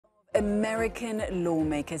American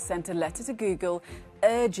lawmakers sent a letter to Google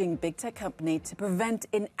urging big tech company to prevent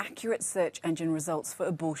inaccurate search engine results for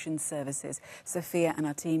abortion services. Sophia and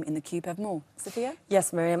our team in the Cube have more. Sophia?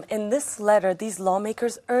 Yes, Miriam. In this letter, these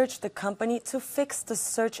lawmakers urged the company to fix the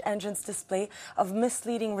search engine's display of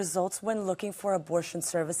misleading results when looking for abortion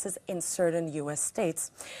services in certain U.S. states.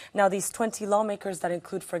 Now, these 20 lawmakers that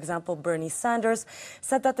include, for example, Bernie Sanders,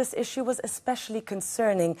 said that this issue was especially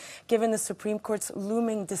concerning given the Supreme Court's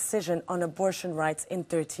looming decision on abortion rights in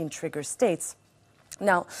 13 trigger states.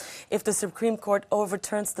 Now, if the Supreme Court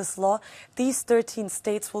overturns this law, these 13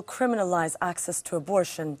 states will criminalize access to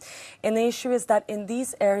abortion. And the issue is that in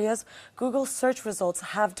these areas, Google search results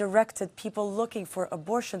have directed people looking for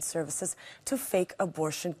abortion services to fake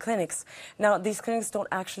abortion clinics. Now, these clinics don't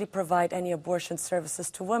actually provide any abortion services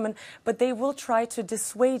to women, but they will try to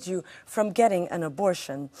dissuade you from getting an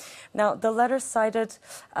abortion. Now, the letter cited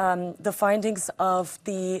the findings of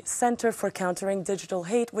the Center for Countering Digital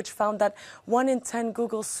Hate, which found that 1 in 10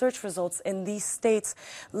 Google search results in these states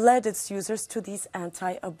led its users to these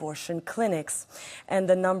anti-abortion clinics. And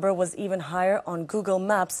the number was even higher on Google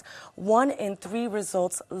Maps. 1 in 3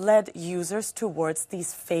 results led users towards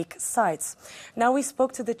these fake sites. Now, we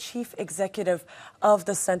spoke to the chief executive of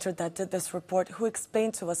the center that did this report, who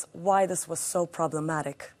explained to us why this was so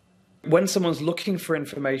problematic. When someone's looking for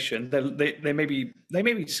information, they may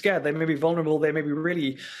be scared, they may be vulnerable, they may be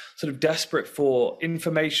really sort of desperate for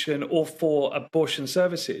information or for abortion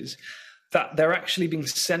services, that they're actually being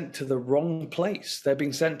sent to the wrong place. They're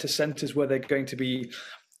being sent to centers where they're going to be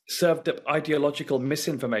served up ideological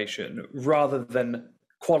misinformation rather than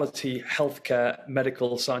quality healthcare,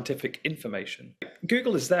 medical, scientific information.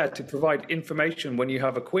 Google is there to provide information when you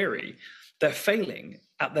have a query. They're failing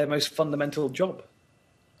at their most fundamental job.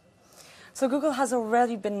 So Google has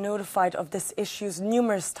already been notified of this issue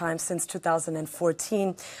numerous times since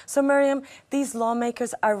 2014. So Miriam, these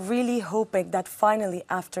lawmakers are really hoping that finally,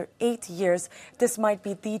 after 8 years, this might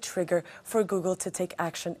be the trigger for Google to take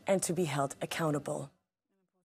action and to be held accountable.